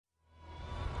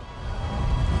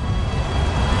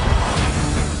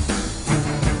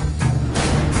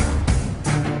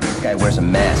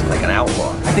mask like an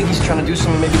outlaw. I think he's trying to do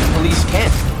something maybe the police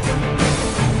can't.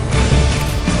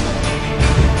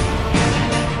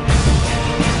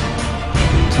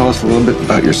 Tell us a little bit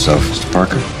about yourself, Mr.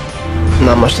 Parker.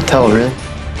 Not much to tell, really.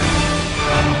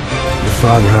 Your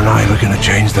father and I were going to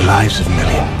change the lives of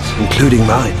millions, including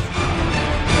mine.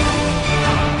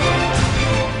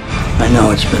 I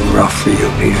know it's been rough for you,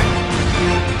 Peter.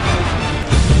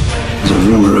 There's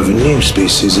a rumor of a new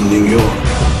species in New York.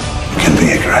 It can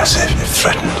be aggressive if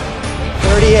threatened.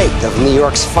 38 of New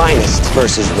York's finest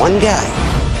versus one guy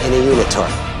in a unitard.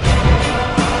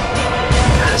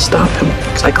 Gotta stop him,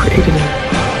 because I created him.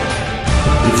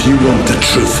 If you want the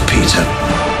truth, Peter,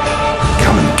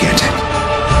 come and get it.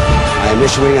 I am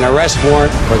issuing an arrest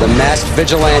warrant for the masked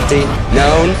vigilante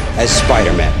known as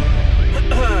Spider-Man.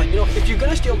 You know, if you're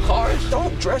gonna steal cars,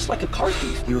 don't dress like a car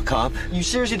thief. You a cop? You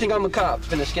seriously think I'm a cop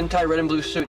in a skin-tight red and blue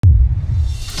suit?